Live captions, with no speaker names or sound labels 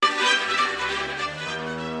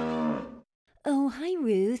hi,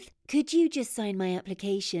 Ruth. Could you just sign my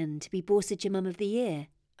application to be Borsetshire Mum of the Year?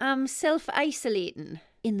 I'm self-isolating.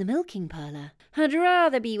 In the milking parlour? I'd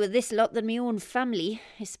rather be with this lot than my own family,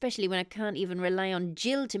 especially when I can't even rely on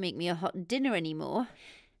Jill to make me a hot dinner anymore.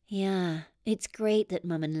 Yeah, it's great that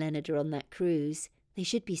Mum and Leonard are on that cruise. They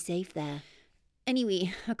should be safe there.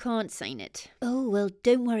 Anyway, I can't sign it. Oh, well,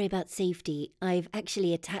 don't worry about safety. I've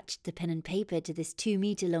actually attached the pen and paper to this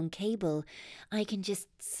 2-metre long cable. I can just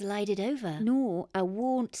slide it over. No, I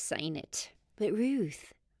won't sign it. But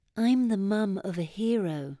Ruth, I'm the mum of a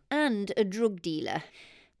hero. And a drug dealer.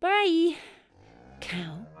 Bye.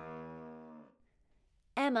 Cow?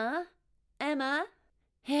 Emma?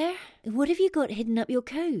 Here? What have you got hidden up your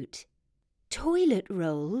coat? Toilet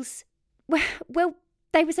rolls? Well,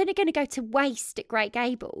 they was only going to go to waste at Grey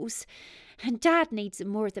Gables, and Dad needs them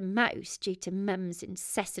more than most due to Mum's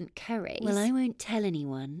incessant curries. Well, I won't tell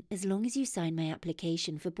anyone as long as you sign my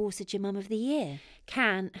application for Borsetshire Mum of the Year.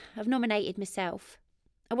 Can't. I've nominated myself.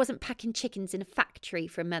 I wasn't packing chickens in a factory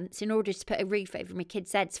for months in order to put a roof over my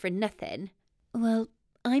kids' heads for nothing. Well,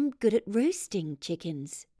 I'm good at roasting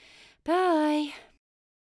chickens. Bye.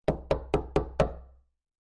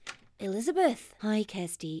 Elizabeth. Hi,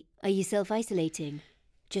 Kirsty. Are you self-isolating?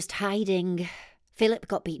 Just hiding. Philip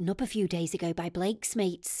got beaten up a few days ago by Blake's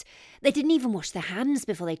mates. They didn't even wash their hands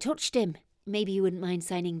before they touched him. Maybe you wouldn't mind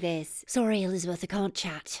signing this. Sorry, Elizabeth, I can't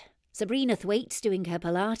chat. Sabrina Thwaite's doing her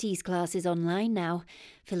Pilates classes online now.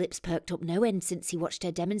 Philip's perked up no end since he watched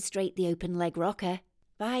her demonstrate the open leg rocker.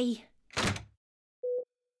 Bye.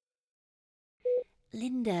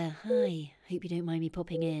 Linda, hi. Hope you don't mind me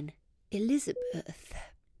popping in. Elizabeth,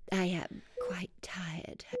 I am quite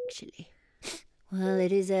tired, actually. Well,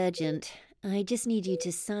 it is urgent. I just need you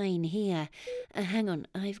to sign here. Hang on,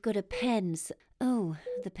 I've got a pen. Oh,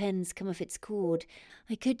 the pen's come off its cord.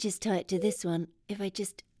 I could just tie it to this one if I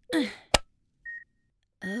just...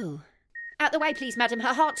 Oh. Out the way, please, madam.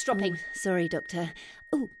 Her heart's dropping. Oh, sorry, Doctor.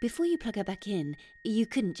 Oh, before you plug her back in, you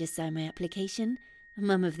couldn't just sign my application?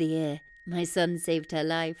 Mum of the Year. My son saved her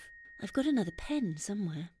life. I've got another pen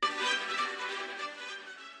somewhere.